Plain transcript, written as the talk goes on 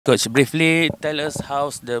Coach, briefly tell us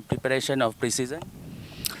how's the preparation of pre-season?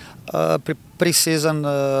 Pre-season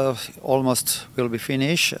almost will be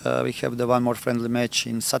finished. We have the one more friendly match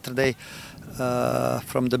in Saturday.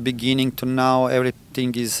 From the beginning to now,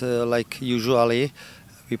 everything is like usually.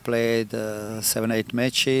 We played 7, 8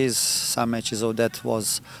 matches. Some matches of that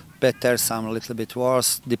was better, some a little bit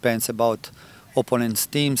worse. Depends about opponents'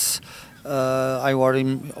 teams. I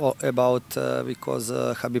worry about because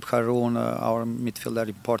Habib Haroun, our midfielder,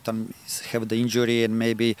 important, have the injury and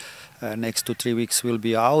maybe next 2, 3 weeks will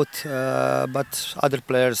be out. But other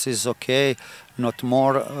players is okay, not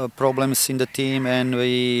more problems in the team, and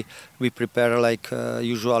we prepare like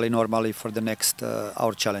usually normally for the next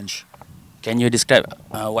our challenge. Can you describe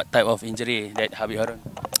what type of injury that Habib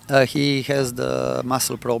Harun? He has the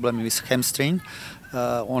muscle problem with hamstring.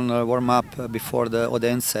 On a warm-up before the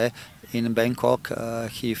Odense in Bangkok,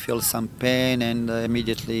 he feels some pain, and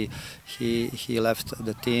immediately he left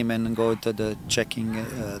the team and go to the checking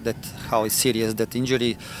that how serious that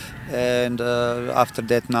injury. And after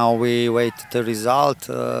that, now we wait the result.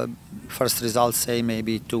 First results say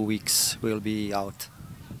maybe 2 weeks will be out.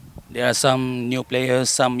 There are some new players,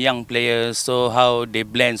 some young players. So how they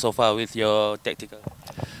blend so far with your tactical?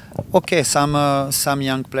 Okay, some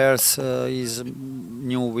young players is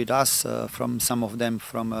new with us. From some of them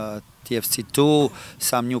from TFC2,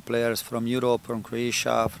 some new players from Europe, from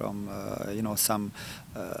Croatia, from some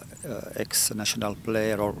ex-national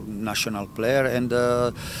player or national player. And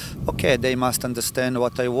okay, they must understand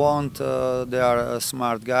what I want. They are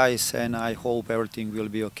smart guys, and I hope everything will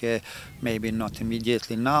be okay. Maybe not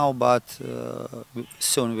immediately now, but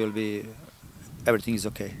soon will be. Everything is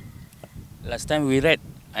okay. Last time we read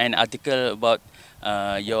an article about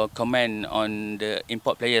your comment on the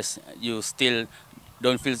import players. You still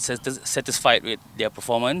don't feel satisfied with their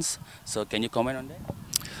performance. So can you comment on that?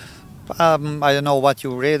 I don't know what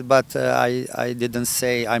you read, but I didn't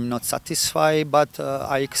say I'm not satisfied, but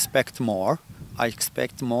I expect more. I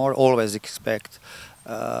expect more, always expect,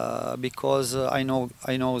 because I know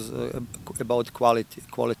about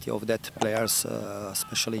quality of that players,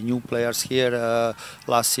 especially new players here.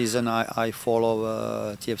 Last season I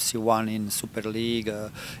follow TFC1 in Super League,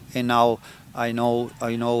 and now I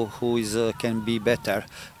know who is can be better.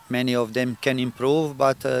 Many of them can improve,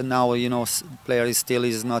 but now player still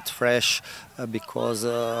is not fresh because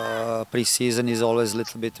pre-season is always a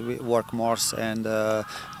little bit work more, and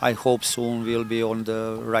I hope soon we'll be on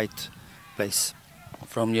the right place.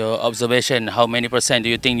 From your observation, how many percent do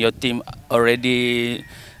you think your team already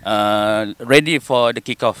ready for the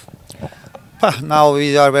kickoff? Now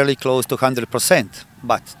we are very close to 100%,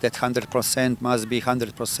 but that 100% must be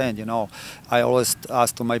 100%. I always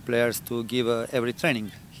ask to my players to give every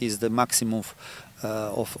training is the maximum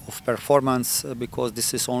of performance, because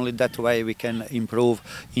this is only that way we can improve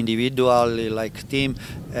individually like team,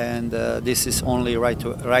 and this is only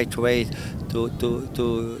right way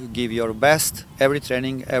to give your best every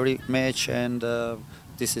training, every match, and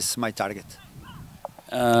this is my target.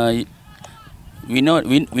 We know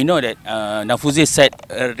that Nafuzi set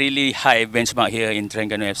a really high benchmark here in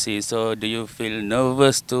Terengganu FC. So do you feel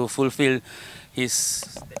nervous to fulfill his?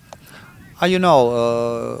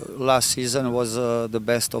 Last season was the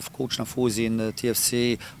best of Coach Nafuzi in the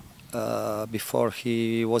TFC before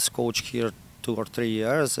he was coach here 2 or 3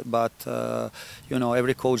 years. But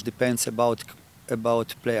every coach depends about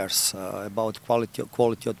players, about quality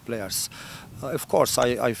of players. Of course,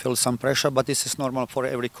 I feel some pressure, but this is normal for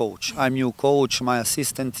every coach. I'm new coach. My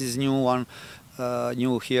assistant is new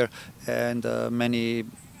here, and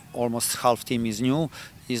almost half team is new.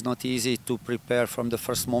 It's not easy to prepare from the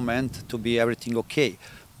first moment to be everything okay,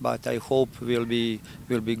 but I hope will be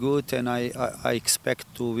good, and I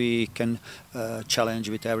expect we can challenge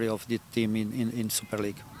with every of the team in Super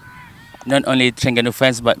League. Not only Terengganu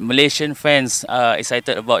fans, but Malaysian fans are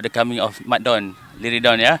excited about the coming of Madon,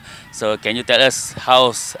 Liridon, yeah? So can you tell us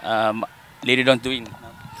how's Liridon doing?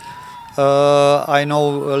 I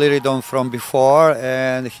know Liridon from before,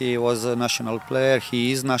 and he was a national player.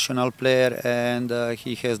 He is national player, and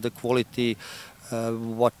he has the quality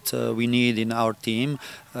what we need in our team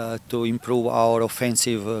to improve our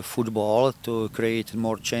offensive football, to create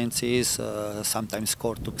more chances, sometimes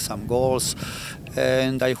score some goals,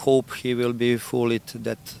 and I hope he will be fully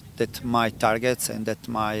that my targets and that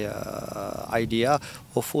my idea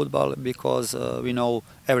of football, because we know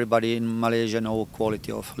everybody in Malaysia know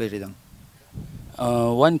quality of Liridon.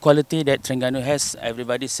 One quality that Terengganu has,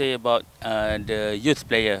 everybody say about the youth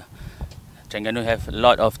player. Terengganu have a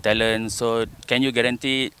lot of talent, so can you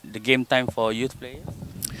guarantee the game time for youth players?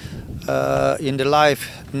 In the life,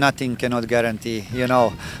 nothing cannot guarantee.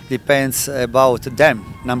 Depends about them.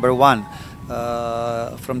 Number one,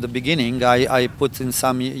 from the beginning, I put in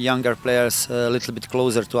some younger players a little bit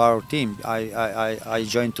closer to our team. I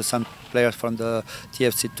joined to some players from the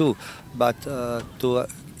TFC too, but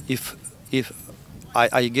if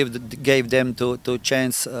I gave them to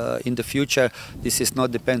chance in the future, this is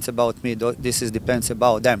not depends about me. This is depends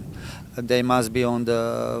about them. They must be on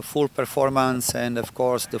the full performance, and of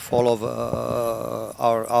course the follow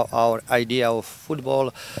our idea of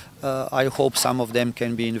football. I hope some of them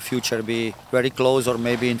can be in the future be very close or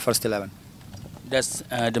maybe in first 11. Does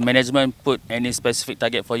the management put any specific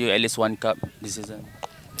target for you, at least one cup this season?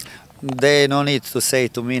 They no need to say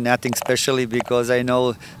to me nothing specially, because I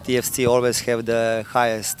know TFC always have the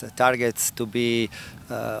highest targets to be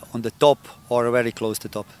on the top or very close to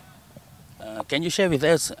top. Can you share with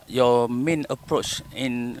us your main approach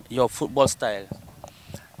in your football style?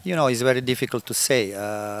 It's very difficult to say.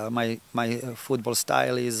 My football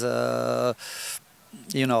style is, I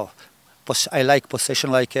like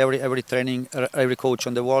possession like every training, every coach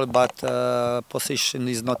on the world, but possession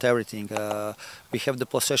is not everything. We have the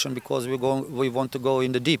possession because we want to go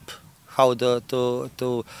in the deep. How to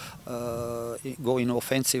go in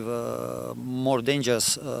offensive, more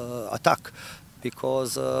dangerous attack,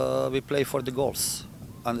 because we play for the goals.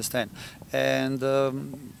 Understand? And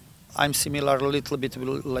I'm similar a little bit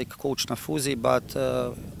like Coach Nafuzi, but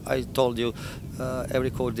I told you every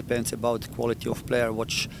coach depends about the quality of player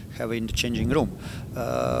which have in the changing room.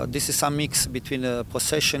 This is a mix between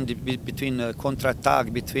possession, between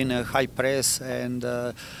counter-attack, between high press, and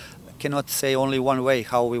cannot say only one way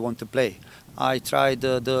how we want to play. I tried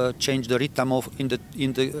to change the rhythm of in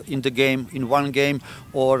the game, in one game,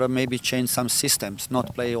 or maybe change some systems,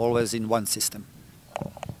 not play always in one system.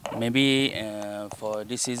 Maybe for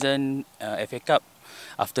this season, FA Cup,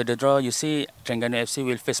 after the draw, you see Terengganu FC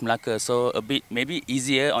will face Melaka, so a bit maybe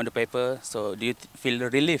easier on the paper. So do you feel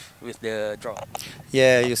relief with the draw?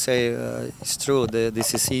 Yeah, you say it's true.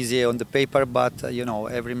 This is easier on the paper, but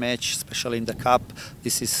every match, especially in the cup,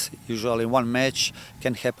 this is usually one match,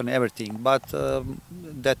 can happen everything. But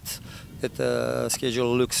that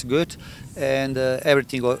schedule looks good, and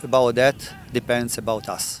everything about that depends about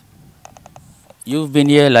us. You've been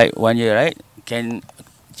here like 1 year, right? Can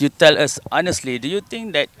you tell us honestly, do you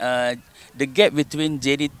think that the gap between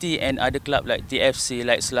JDT and other clubs like TFC,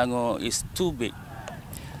 like Selangor, is too big?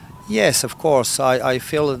 Yes, of course. I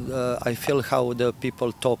feel how the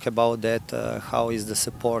people talk about that. How is the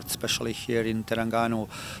support, especially here in Terengganu?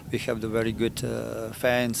 We have the very good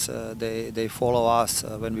fans. They follow us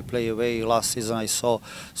when we play away. Last season I saw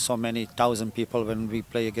so many thousand people when we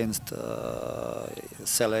play against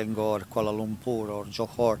Selangor, Kuala Lumpur, or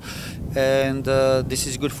Johor, and this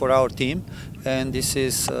is good for our team, and this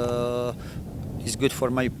is good for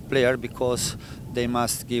my player, because they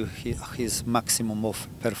must give his maximum of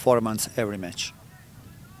performance every match.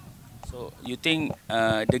 So you think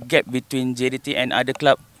the gap between JDT and other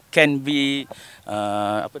club can be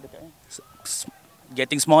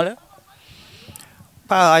getting smaller?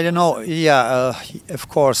 I don't know. Yeah, of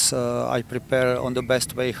course. I prepare on the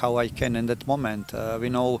best way how I can in that moment. We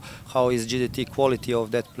know how is JDT quality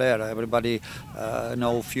of that player. Everybody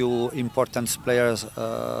know few important players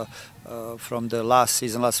from the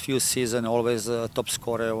last few seasons. Always top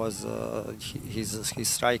scorer was his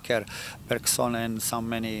striker Bergson, and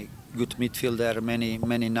many good midfielder,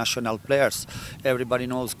 many national players. Everybody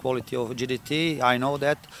knows quality of JDT. I know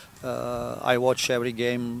that. I watch every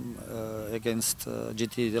game against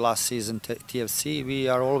JDT the last season, TFC. We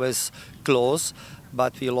are always close,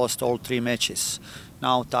 but we lost all 3 matches.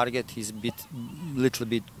 Now target is little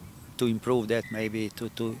bit to improve that, maybe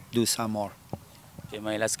to do some more. Okay,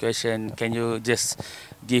 my last question, can you just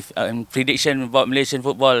give a prediction about Malaysian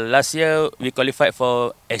football? Last year we qualified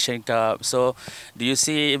for Asian Cup, so do you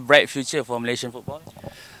see a bright future for Malaysian football?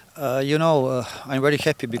 I'm very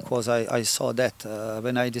happy because I saw that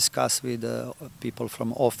when I discuss with people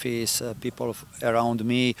from office, people around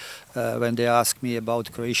me, when they ask me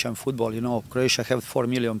about Croatian football. Croatia have 4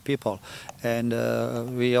 million people, and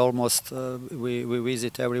we almost we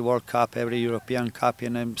visit every World Cup, every European Cup,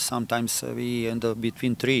 and sometimes we end up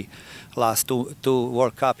between 3 last two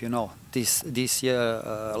World Cup. This year,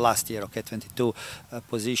 last year, okay, 22,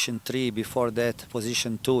 position 3, before that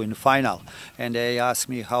position 2 in final, and they ask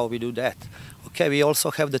me how we do that. Okay, we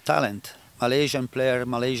also have the talent.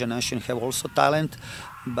 Malaysian nation have also talent,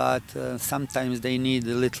 but sometimes they need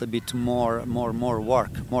a little bit more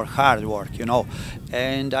work, more hard work,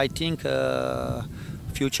 and I think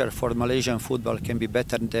future for Malaysian football can be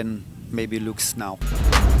better than maybe looks now.